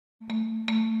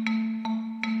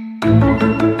Welcome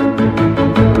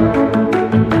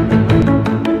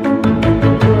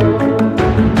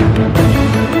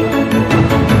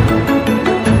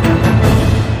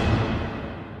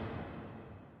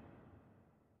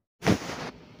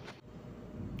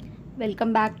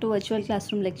back to virtual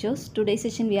classroom lectures. Today's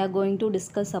session we are going to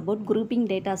discuss about grouping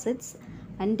datasets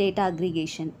and data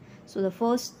aggregation. So the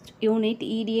first unit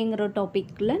EDA topic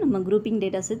la நம்ம grouping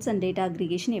datasets and data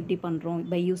aggregation எப்படி பண்றோம்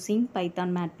by using Python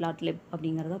Matplotlib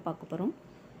அப்படிங்கறத பார்க்க போறோம்.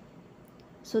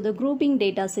 So the grouping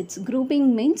datasets, grouping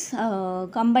means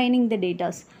combining the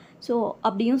datas. So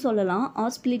அப்படியும் சொல்லலாம் or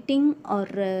splitting or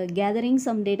gathering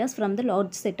some data from the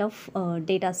large set of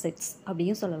datasets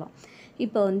அப்படியும் சொல்லலாம்.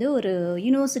 இப்போ வந்து ஒரு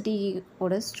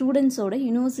யூனிவர்சிட்டியோட ஸ்டூடெண்ட்ஸோட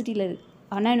யூனிவர்சிட்டியில்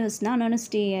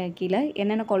அனாயூனிவர்சிட்டி கீழே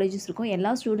என்னென்ன காலேஜஸ் இருக்கும்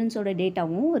எல்லா ஸ்டூடெண்ட்ஸோட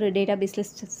டேட்டாவும் ஒரு டேட்டா பேஸில்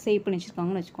சேவ் பண்ணி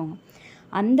வச்சுருக்காங்கன்னு வச்சுக்கோங்க.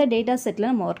 அந்த டேட்டா செட்டில்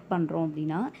நம்ம ஒர்க் பண்ணுறோம்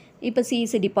அப்படின்னா இப்போ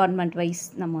சிஎஸ்சி டிபார்ட்மெண்ட் வைஸ்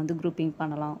நம்ம வந்து குரூப்பிங்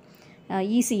பண்ணலாம்,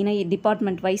 இசினா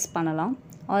டிபார்ட்மெண்ட் வைஸ் பண்ணலாம்,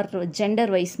 R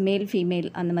gender wise male female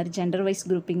அந்த மாதிரி ஜெண்டர் வைஸ்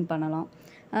குரூப்பிங் பண்ணலாம்,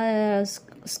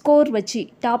 ஸ்கோர் வச்சு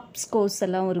டாப் ஸ்கோர்ஸ்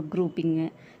எல்லாம் ஒரு குரூப்பிங்கு.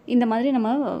 இந்த மாதிரி நம்ம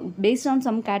பேஸ்ட் ஆன்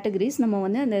சம் கேட்டகரிஸ் நம்ம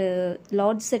வந்து அந்த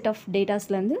large set of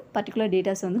டேட்டாஸ்லேருந்து particular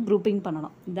datas வந்து குரூப்பிங்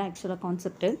பண்ணலாம். இதுதான் ஆக்சுவலாக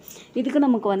கான்செப்ட்டு. இதுக்கு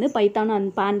நமக்கு வந்து பைத்தான் அண்ட்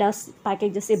பேண்டாஸ்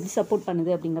பேக்கேஜஸ் எப்படி சப்போர்ட்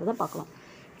பண்ணுது அப்படிங்கிறத பார்க்கலாம்.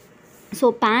 ஸோ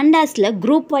பேண்டாஸில்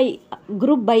குரூப்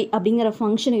பை அப்படிங்கிற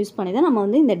ஃபங்க்ஷன் யூஸ் பண்ணி தான் நம்ம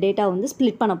வந்து இந்த டேட்டா வந்து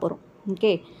ஸ்ப்ளிட் பண்ண போகிறோம்.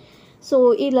 ஓகே, ஸோ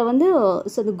இதில் வந்து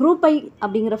இந்த குரூப் பை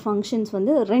அப்படிங்கிற ஃபங்க்ஷன்ஸ்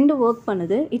வந்து ரெண்டு ஒர்க்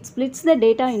பண்ணுது. It splits the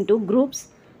data into groups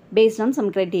based on some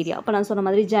criteria. அப்போ நான் சொன்ன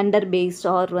மாதிரி ஜெண்டர் பேஸ்ட்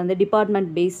ஆர் வந்து டிபார்ட்மெண்ட்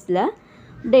பேஸ்டில்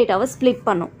டேட்டாவை ஸ்ப்ளிட்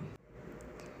பண்ணும்.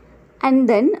 And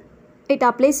then it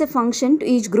applies a function to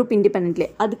each group independently.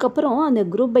 அதுக்கப்புறம் அந்த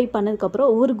குரூப் பை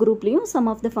பண்ணதுக்கப்புறம் ஒவ்வொரு குரூப்லேயும் சம்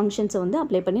ஆஃப் த ஃபங்க்ஷன்ஸை வந்து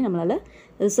அப்ளை பண்ணி நம்மளால்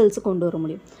ரிசல்ட்ஸ் கொண்டு வர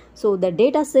முடியும். So the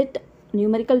data set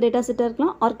numerical data செட்டாக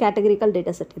இருக்கலாம் ஆர் கேட்டகரிக்கல்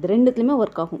டேட்டா செட், இது ரெண்டுத்துலையுமே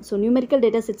ஒர்க் ஆகும். So numerical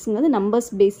data செட்ஸுங்கிறது numbers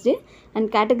based and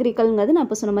கேட்டகரிக்கல்ங்கிறது நான்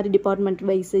இப்போ சொன்ன மாதிரி டிபார்ட்மெண்ட்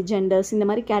வைஸு ஜெண்டர்ஸ் இந்த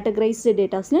மாதிரி கேட்டகரைஸ்டு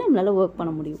டேட்டாஸில் நம்மளால் ஒர்க்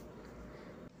பண்ண முடியும்.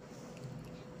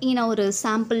 இங்கே நான் ஒரு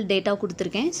சாம்பிள் டேட்டா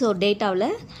கொடுத்துருக்கேன். ஸோ டேட்டாவில்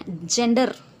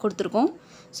ஜெண்டர் கொடுத்துருக்கோம்.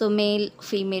 ஸோ மேல்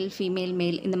ஃபீமேல்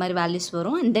மேல் இந்த மாதிரி வேல்யூஸ்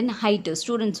வரும். அண்ட் தென் ஹைட்டு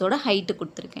ஸ்டூடெண்ட்ஸோட ஹைட்டு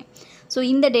கொடுத்துருக்கேன். ஸோ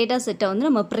இந்த டேட்டா செட்டை வந்து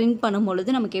நம்ம பிரிண்ட் பண்ணும் பொழுது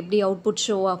நமக்கு எப்படி அவுட்புட்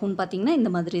ஷோ ஆகும்னு பார்த்திங்கன்னா இந்த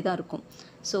மாதிரி தான் இருக்கும்.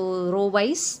 So rho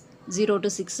wise 0 to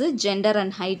 6 gender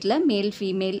and ஹைட்டில் மேல்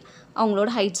ஃபீமேல் அவங்களோட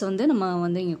ஹைட்ஸ் வந்து நம்ம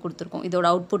வந்து இங்கே கொடுத்துருக்கோம். இதோட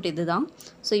அவுட்புட் இது தான்.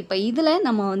 ஸோ இப்போ இதில்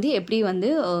நம்ம வந்து எப்படி வந்து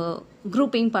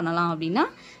குரூப்பிங் பண்ணலாம் அப்படின்னா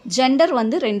ஜெண்டர்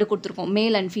வந்து 2 கொடுத்துருக்கோம்,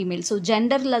 மேல் அண்ட் ஃபீமேல். ஸோ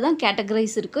ஜெண்டரில் தான்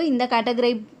கேட்டகரைஸ் இருக்குது. இந்த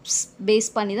கேட்டகரைஸ் பேஸ்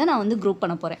பண்ணி தான் நான் வந்து குரூப்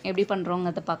பண்ண போகிறேன். எப்படி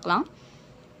பண்ணுறோங்கிறத பார்க்கலாம்.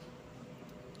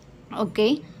 ஓகே,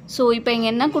 ஸோ இப்போ இங்கே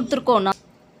என்ன கொடுத்துருக்கோன்னா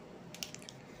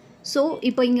ஸோ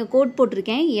இப்போ இங்கே கோட்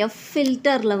போட்டிருக்கேன். எஃப்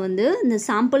ஃபில்டரில் வந்து இந்த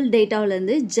sample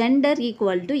டேட்டாவிலேருந்து gender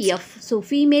equal to F. So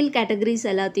female categories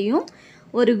எல்லாத்தையும்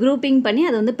ஒரு குரூப்பிங் பண்ணி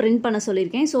அதை வந்து பிரிண்ட் பண்ண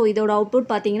சொல்லியிருக்கேன். ஸோ இதோட அவுட்புட்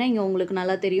பார்த்தீங்கன்னா இங்கே உங்களுக்கு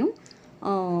நல்லா தெரியும்.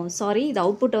 சாரி, இது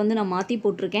அவுட்புட்டை வந்து நான் மாற்றி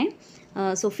போட்டிருக்கேன்.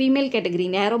 ஸோ ஃபீமேல் கேட்டகரி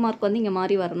இந்த ஏரோ மார்க் வந்து இங்கே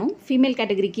மாறி வரணும். ஃபீமேல்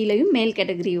கேட்டகரி கீழேயும் மேல்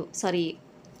கேட்டகரியும் சாரி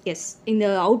எஸ் இந்த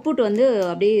அவுட்புட் வந்து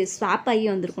அப்படியே ஸ்வாப் ஆகி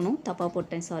வந்திருக்கணும். தப்பாக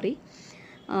போட்டேன், சாரி.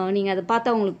 நீங்கள் அதை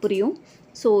பார்த்தா உங்களுக்கு புரியும்.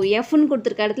 ஸோ எஃப்னு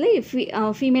கொடுத்துருக்க இடத்துல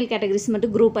ஃபீமேல் கேட்டகரிஸ்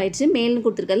மட்டும் குரூப் ஆயிடுச்சு. மேல்னு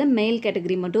கொடுத்துருக்கல மேல்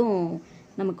கேட்டகரி மட்டும்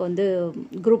நமக்கு வந்து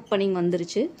குரூப் பண்ணி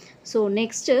வந்துருச்சு. ஸோ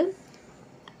நெக்ஸ்ட்டு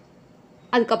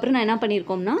அதுக்கப்புறம் நான் என்ன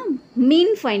பண்ணியிருக்கோம்னா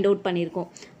மீன் ஃபைண்ட் அவுட் பண்ணியிருக்கோம்.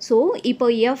 ஸோ இப்போ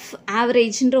எஃப்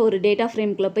ஆவரேஜ்ன்ற ஒரு டேட்டா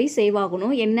ஃப்ரேம்குள்ளே போய் சேவ்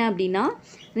ஆகணும். என்ன அப்படின்னா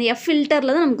இந்த எஃப்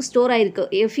ஃபில்டரில் தான் நமக்கு ஸ்டோர்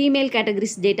ஆகிருக்கு ஃபீமேல்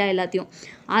கேட்டகரிஸ் டேட்டா எல்லாத்தையும்.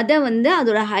 அதை வந்து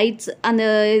அதோட ஹைட்ஸ் அந்த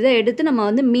இதை எடுத்து நம்ம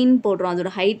வந்து மீன் போடுறோம்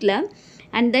அதோட ஹைட்டில்.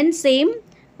 அண்ட் தென் சேம்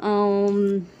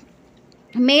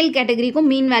மேல் கேட்டகரிக்கும்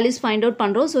மீன் வேல்யூஸ் ஃபைண்ட் அவுட்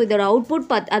பண்ணுறோம். ஸோ இதோட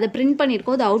அவுட்புட் அதை பிரிண்ட்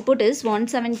பண்ணியிருக்கோம். த output is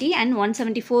 170 and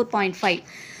 174.5.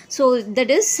 So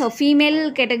that is female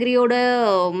கேட்டகரியோட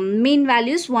mean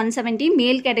values 170,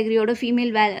 மேல் கேட்டகரியோட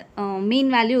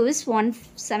mean value is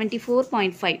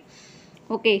 174.5.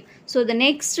 Okay, so the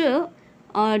next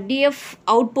DF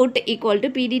output equal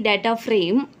to பிடி டேட்டா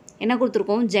ஃப்ரேம் என்ன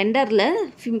கொடுத்துருக்கோம். ஜெண்டரில்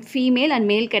female and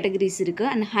மேல் கேட்டகரிஸ் இருக்குது.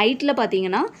 அண்ட் ஹைட்டில்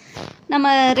பார்த்தீங்கன்னா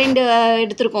நம்ம 2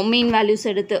 எடுத்திருக்கோம் மீன் வேல்யூஸ்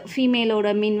எடுத்து, ஃபீமேலோட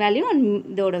மீன் வேல்யூ அண்ட்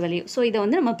இதோட வேல்யூ. ஸோ இதை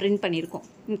வந்து நம்ம பிரிண்ட் பண்ணியிருக்கோம்.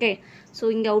 ஓகே, ஸோ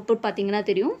இங்கே அவுட்புட் பார்த்தீங்கன்னா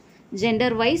தெரியும்.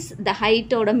 ஜெண்டர் வைஸ் த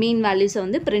ஹைட்டோட மீன் வேல்யூஸை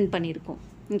வந்து பிரிண்ட் பண்ணியிருக்கோம்.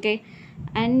 Okay,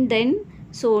 and then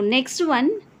so next one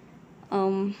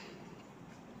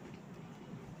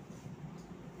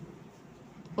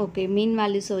okay மீன்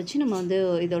வேல்யூஸை வச்சு நம்ம வந்து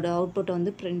இதோட அவுட்புட்டை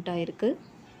வந்து பிரிண்ட் ஆகிருக்கு.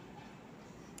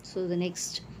 ஸோ த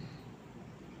நெக்ஸ்ட்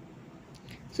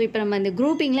ஸோ இப்போ நம்ம இந்த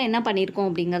குரூப்பிங்கில் என்ன பண்ணியிருக்கோம்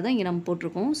அப்படிங்கிறத இங்கே நம்ம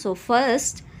போட்டிருக்கோம். ஸோ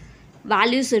ஃபர்ஸ்ட்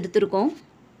வேல்யூஸ் எடுத்திருக்கோம்.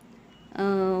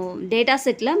 Data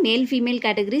settle male female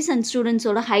categories and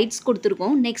ஸ்டூடெண்ட்ஸோட heights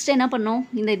கொடுத்துருக்கோம். நெக்ஸ்ட் என்ன பண்ணோம்,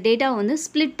 இந்த டேட்டாவை வந்து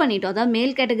ஸ்ப்ளிட் பண்ணிட்டோம். அதாவது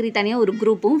மேல் கேட்டகரி தனியாக ஒரு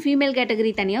குரூப்பும் ஃபீமேல்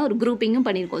கேட்டகரி தனியாக ஒரு குரூப்பிங்கும்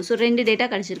பண்ணியிருக்கோம். ஸோ 2 டேட்டா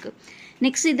கிடச்சிருக்கு.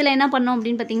 நெக்ஸ்ட் இதில் என்ன பண்ணோம்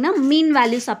அப்படின்னு பார்த்தீங்கன்னா மீன்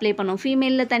வேல்யூஸ் அப்ளை பண்ணோம்.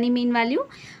 ஃபீமேலில் தனி மீன் வேல்யூ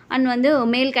அண்ட் வந்து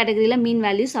மேல் கேட்டகரியில் மீன்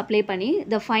வேல்யூஸ் அப்ளை பண்ணி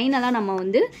இந்த ஃபைனலாக நம்ம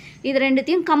வந்து இது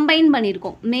ரெண்டுத்தையும் கம்பைன்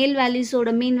பண்ணியிருக்கோம். மேல்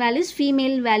வேல்யூஸோட மீன் வேல்யூஸ்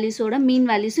ஃபீமேல் வேல்யூஸோட மீன்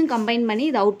வேல்யூஸும் கம்பைன் பண்ணி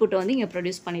இது அவுட்புட்டை வந்து இங்கே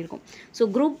ப்ரொடியூஸ் பண்ணியிருக்கோம். ஸோ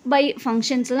குரூப் பை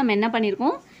ஃபங்க்ஷன்ஸில் நம்ம என்ன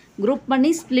பண்ணியிருக்கோம், குரூப்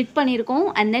பண்ணி ஸ்ப்ளிட் பண்ணியிருக்கோம்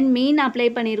அண்ட் தென் மீன் அப்ளை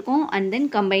பண்ணியிருக்கோம் அண்ட் தென்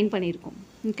கம்பைன் பண்ணியிருக்கோம்.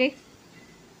 Okay,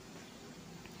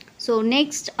 so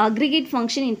next aggregate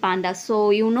function in pandas. So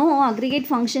you know aggregate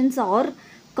functions are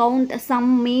count, sum,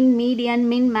 mean, median,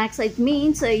 min, max. It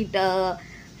means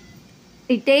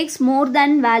it takes more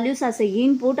than values as a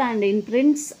input and it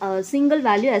prints a single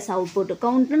value as output.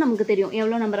 count நமக்கு தெரியும்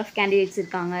எவ்வளோ number of candidates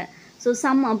இருக்காங்க. So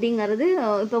some அப்படிங்கிறது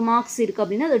இப்போ marks இருக்குது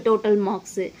அப்படின்னா அது total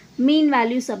marks. மீன்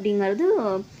values அப்படிங்கிறது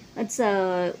இட்ஸ்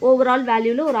ஓவரால்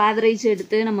வேல்யூவில் ஒரு ஆவரேஜ்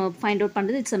எடுத்து நம்ம ஃபைண்ட் அவுட்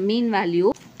பண்ணுறது it's a mean value.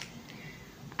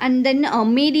 And then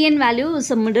median value is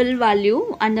a middle value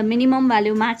and the minimum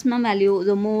value, maximum value,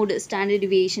 the mode, standard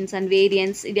deviations and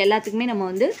variance. இது எல்லாத்துக்குமே நம்ம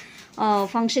வந்து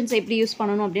ஃபங்க்ஷன்ஸ் எப்படி யூஸ்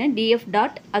பண்ணணும் அப்படின்னா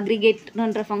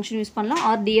df.aggregateன்ற ஃபங்க்ஷன் யூஸ் பண்ணலாம்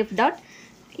ஆர்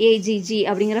df.agg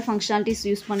அப்படிங்கிற ஃபங்க்ஷனாலிட்டிஸ்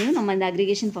யூஸ் பண்ணியும் நம்ம இந்த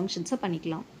அக்ரிகேஷன் ஃபங்க்ஷன்ஸை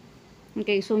பண்ணிக்கலாம்.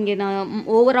 ஓகே, ஸோ இங்கே நான்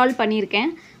ஓவரால்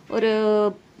பண்ணியிருக்கேன். ஒரு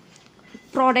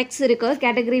ப்ராடக்ட்ஸ் இருக்குது,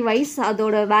 கேட்டகரி வைஸ்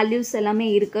அதோட வேல்யூஸ் எல்லாமே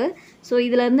இருக்குது. ஸோ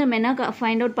இதிலேருந்து நம்ம என்ன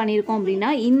ஃபைண்ட் அவுட் பண்ணியிருக்கோம் அப்படின்னா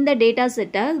இந்த டேட்டா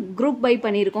செட்டை குரூப் பை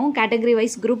பண்ணியிருக்கோம், கேட்டகரி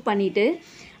வைஸ் குரூப் பண்ணிவிட்டு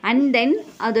அண்ட் தென்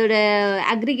அதோட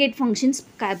அக்ரிகேட் ஃபங்க்ஷன்ஸ்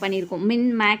பண்ணியிருக்கோம், மின்,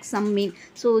 maths, some, mean.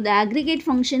 So the aggregate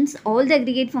functions all the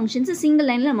aggregate functions single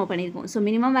லைனில் நம்ம பண்ணியிருக்கோம். ஸோ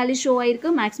மினிமம் வேல்யூ ஷோ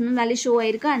ஆயிருக்கு, மேக்ஸிமம் வேல்யூ ஷோ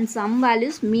ஆயிருக்கு and some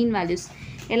values, mean values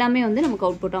எல்லாமே வந்து நமக்கு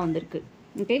அவுட்புட்டாக வந்திருக்கு.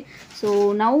 ஓகே, ஸோ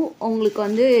நவ் உங்களுக்கு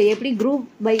வந்து எப்படி குரூப்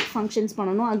பை ஃபங்க்ஷன்ஸ்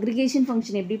பண்ணணும், அக்ரிகேஷன்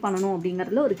ஃபங்க்ஷன் எப்படி பண்ணணும்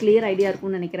அப்படிங்கிறதுல ஒரு கிளியர் ஐடியா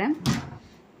இருக்கும்னு நினைக்கிறேன்.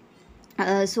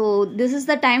 So this is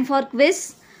the time for quiz.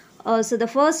 So the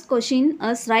first question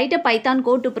is right a Python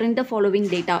code to print a following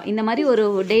data. இந்த மாதிரி ஒரு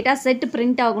டேட்டா செட்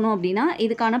பிரிண்ட் ஆகணும் அப்படின்னா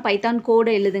இதுக்கான பைத்தான்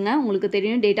கோடை எழுதுங்க. உங்களுக்கு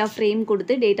தெரியும் டேட்டா ஃப்ரேம்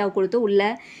கொடுத்து உள்ள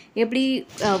எப்படி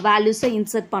வேல்யூஸை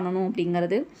இன்சர்ட் பண்ணணும்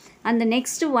அப்படிங்கிறது. அந்த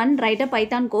next one right a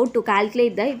Python code to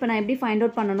calculate த, இப்போ நான் எப்படி ஃபைண்ட்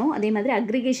அவுட் பண்ணணும் அதே மாதிரி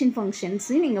அக்ரிகேஷன்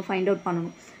ஃபங்க்ஷன்ஸையும் நீங்கள் ஃபைண்ட் அவுட்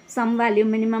பண்ணணும். Some value,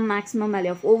 minimum, maximum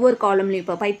value of ஒவ்வொரு காலம்லையும்.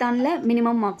 இப்போ பைத்தானில்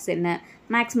மினிமம் மார்க்ஸ் என்ன,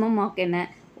 மேக்ஸிமம் மார்க் என்ன,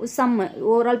 சம்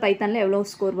ஓவரால் பைத்தானில் எவ்வளோ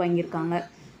ஸ்கோர் வாங்கியிருக்காங்க.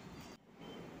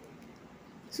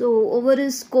 ஸோ ஒவ்வொரு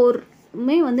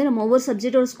ஸ்கோருமே வந்து நம்ம ஒவ்வொரு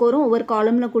சப்ஜெக்டோட ஸ்கோரும் ஒவ்வொரு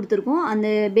காலமில் கொடுத்துருக்கோம். அந்த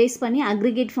பேஸ் பண்ணி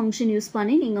அக்ரிகேட் ஃபங்க்ஷன் யூஸ்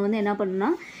பண்ணி நீங்கள் வந்து என்ன பண்ணணும்னா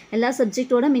எல்லா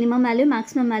சப்ஜெக்டோட minimum value,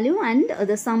 maximum value and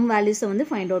the some வேல்யூஸை வந்து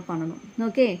ஃபைண்ட் அவுட் பண்ணணும்.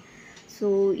 Okay, so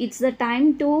it's the time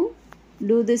to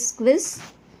do this quiz.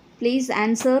 Please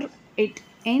answer it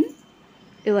in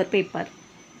your paper.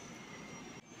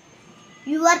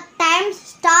 Your time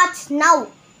starts now.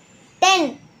 10,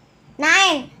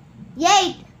 9,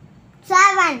 8,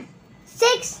 7,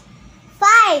 6,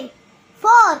 5,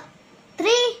 4,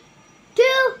 3, 2,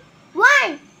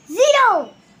 1, 0.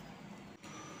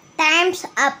 Time's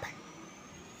up.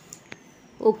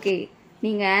 Okay,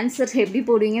 நீங்கள் answers எப்படி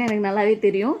போடுவீங்கன்னு எனக்கு நல்லாவே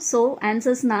தெரியும். So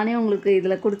answers நானே உங்களுக்கு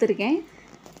இதில் கொடுத்துருக்கேன்.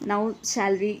 Now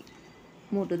shall we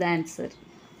move to the answer?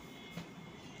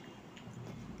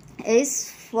 Is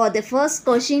for the first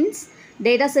questions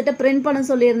data செட்டை பிரிண்ட் பண்ண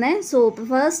சொல்லியிருந்தேன். ஸோ இப்போ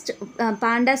ஃபர்ஸ்ட்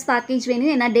pandas பேக்கேஜ்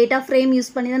வேணும். ஏன்னா டேட்டா ஃப்ரேம்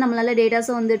யூஸ் பண்ணி தான் நம்மளால்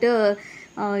டேட்டாஸை வந்துட்டு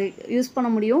யூஸ் பண்ண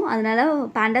முடியும். அதனால்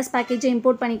pandas பேக்கேஜை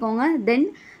இம்போர்ட் பண்ணிக்கோங்க. தென்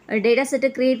டேட்டா செட்டை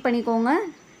க்ரியேட் பண்ணிக்கோங்க.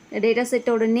 டேட்டா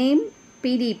செட்டோட name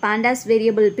PD pandas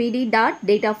variable PD dot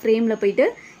data ஃப்ரேமில் போய்ட்டு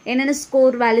என்னென்ன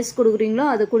ஸ்கோர் வேல்யூஸ் கொடுக்குறீங்களோ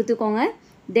அதை கொடுத்துக்கோங்க.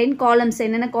 தென் காலம்ஸ்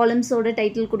என்னென்ன காலம்ஸோட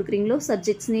டைட்டில் கொடுக்குறீங்களோ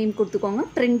சப்ஜெக்ட்ஸ் நேம் கொடுத்துக்கோங்க.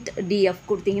 பிரிண்ட் DF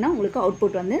கொடுத்தீங்கன்னா உங்களுக்கு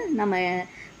அவுட்புட் வந்து நம்ம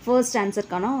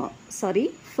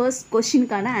ஃபர்ஸ்ட்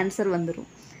கொஷினுக்கான ஆன்சர் வந்துடும்.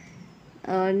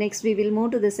 Next we will move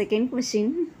to the second question.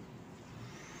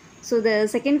 So the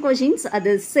second questions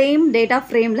அது சேம் டேட்டா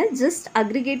ஃப்ரேமில் ஜஸ்ட்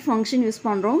அக்ரிகேட் ஃபங்க்ஷன் யூஸ்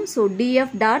பண்ணுறோம். So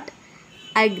DF dot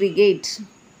aggregate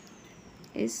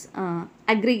is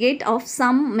aggregate of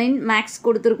sum, min, max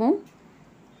கொடுத்துருக்கோம்.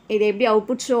 இது எப்படி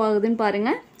output show ஆகுதுன்னு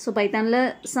பாருங்கள். So பைத்தானில்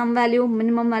some value,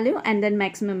 minimum value and then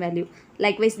maximum value.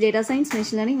 Likewise data science,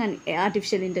 machine learning and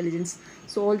artificial intelligence.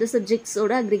 So all the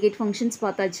சப்ஜெக்ட்ஸோட aggregate functions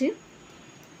பார்த்தாச்சு.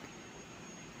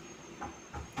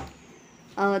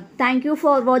 Thank you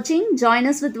for watching. Join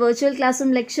us with virtual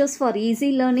classroom lectures for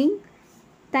easy learning.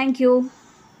 Thank you.